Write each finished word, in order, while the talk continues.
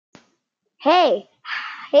Hey,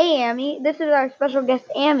 hey, Amy. This is our special guest,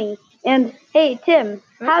 Amy. And hey, Tim.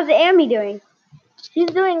 How's Amy doing? She's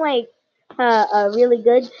doing really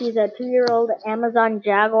good. She's a 2-year-old Amazon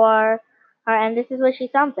Jaguar, and this is what she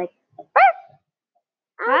sounds like.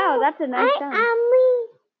 Wow, that's a nice sound.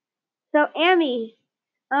 So, Amy,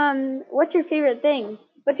 what's your favorite thing?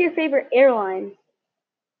 What's your favorite airline?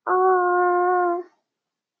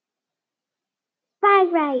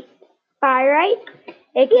 Spyrite. Spyrite,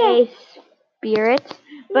 aka Spirit.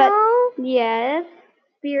 But No. yes,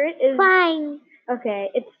 Spirit is Fine.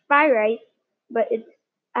 okay. It's Spyrite, but it's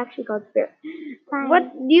actually called Spirit. Fine.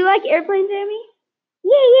 What do you like airplanes, Amy?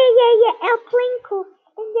 Yeah. Airplane cool.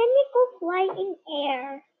 And then it goes fly in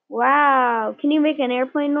air. Wow. Can you make an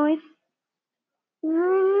airplane noise?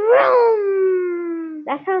 Vroom.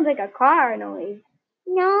 That sounds like a car noise.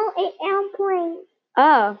 No, an airplane.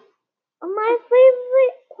 Oh. My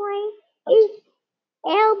favorite plane is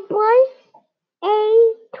Airbus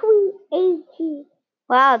A380.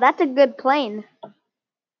 Wow, that's a good plane.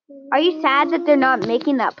 Are you sad that they're not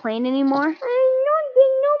making that plane anymore? I know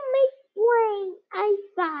they don't make plane. I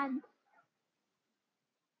sad.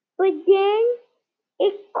 But then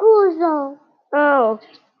it's cool. Oh.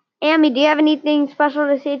 Amy, do you have anything special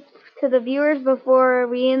to say to the viewers before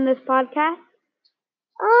we end this podcast?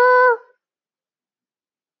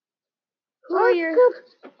 Who are your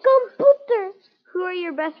computer? Who are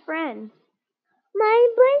your best friends? My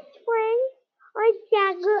best friends are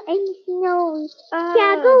Jagger and Snowy.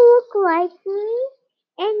 Jagger look like me,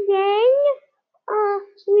 and then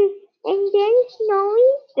Snowy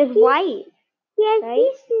is white. Yes, right?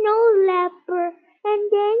 he's snow leopard.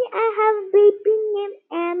 And then I have baby named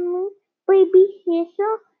Amy, baby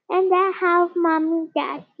Cecil, and I have mommy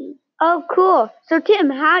daddy. Oh, cool. So Tim,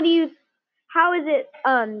 how is it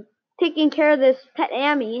taking care of this pet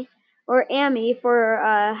Amy for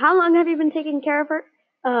how long have you been taking care of her?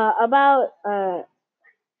 About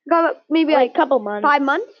maybe like a couple months. 5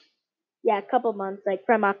 months? Yeah, a couple months, like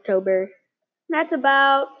from October. That's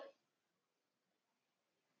about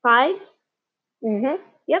 5? Mhm.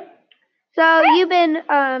 Yep. So you've been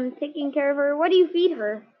taking care of her. What do you feed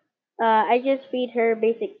her? I just feed her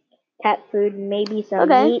basic cat food, maybe some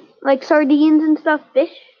meat. Like sardines and stuff, fish?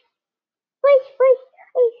 Fish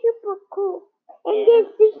is super cool. And then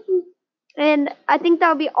fishy. And I think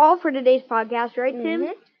that'll be all for today's podcast, right, Tim?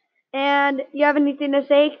 Mhm. And you have anything to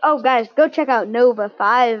say? Oh, guys, go check out Nova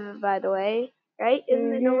 5, by the way. Right?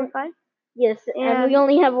 Isn't it Nova 5? Yes, and we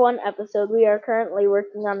only have one episode. We are currently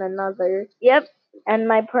working on another. Yep. And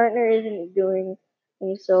my partner isn't doing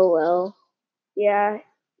so well. Yeah.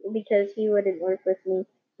 Because he wouldn't work with me,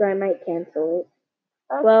 so I might cancel it.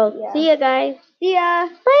 Well, see ya, guys. See ya.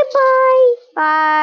 Bye-bye. Bye.